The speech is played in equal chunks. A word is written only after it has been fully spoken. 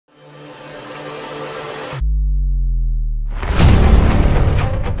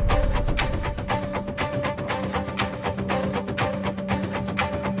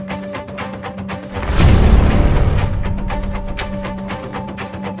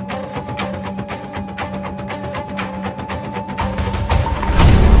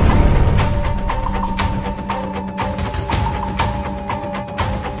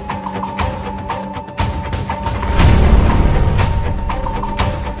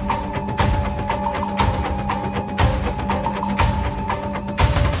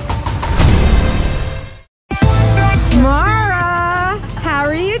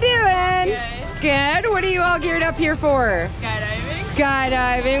here for? Skydiving.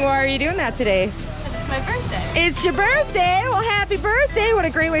 Skydiving. Why are you doing that today? Because it's my birthday. It's your birthday. Well, happy birthday. What a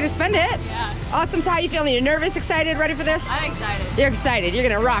great way to spend it. Yeah. Awesome. So how you feeling? You're nervous, excited, ready for this? I'm excited. You're excited. You're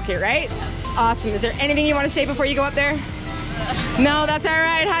going to rock it, right? Yeah. Awesome. Is there anything you want to say before you go up there? No, that's all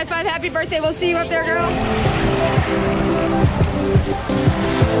right. High five. Happy birthday. We'll see you up there, girl.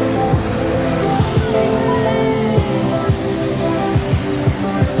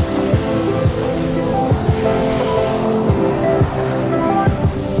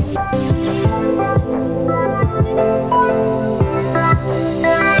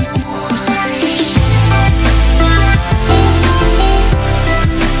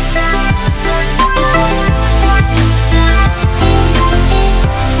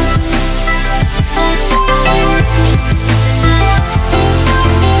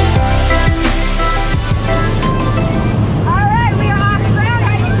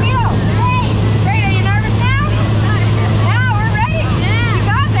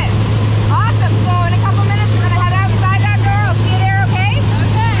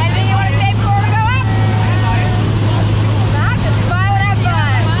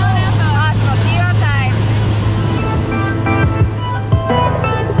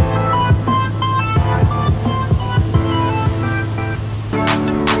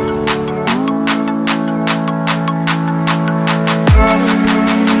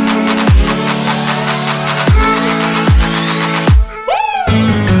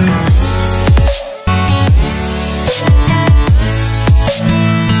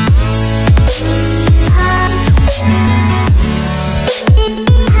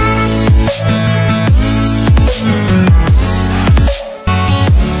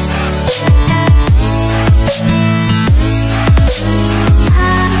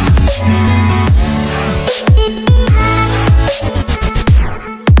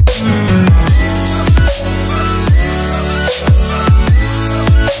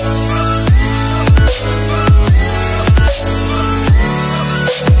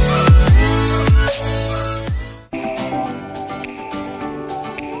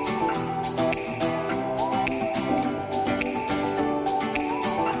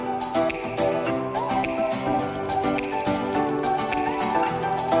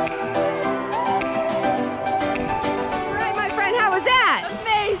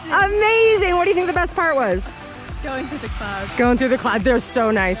 Amazing. What do you think the best part was? Going through the clouds. Going through the clouds. They're so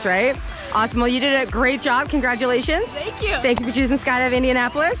nice, right? Awesome. Well, you did a great job. Congratulations. Thank you. Thank you for choosing Skydive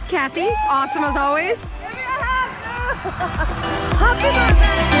Indianapolis. Kathy, awesome as always. Give me a hug. Happy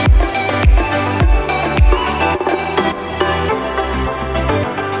birthday.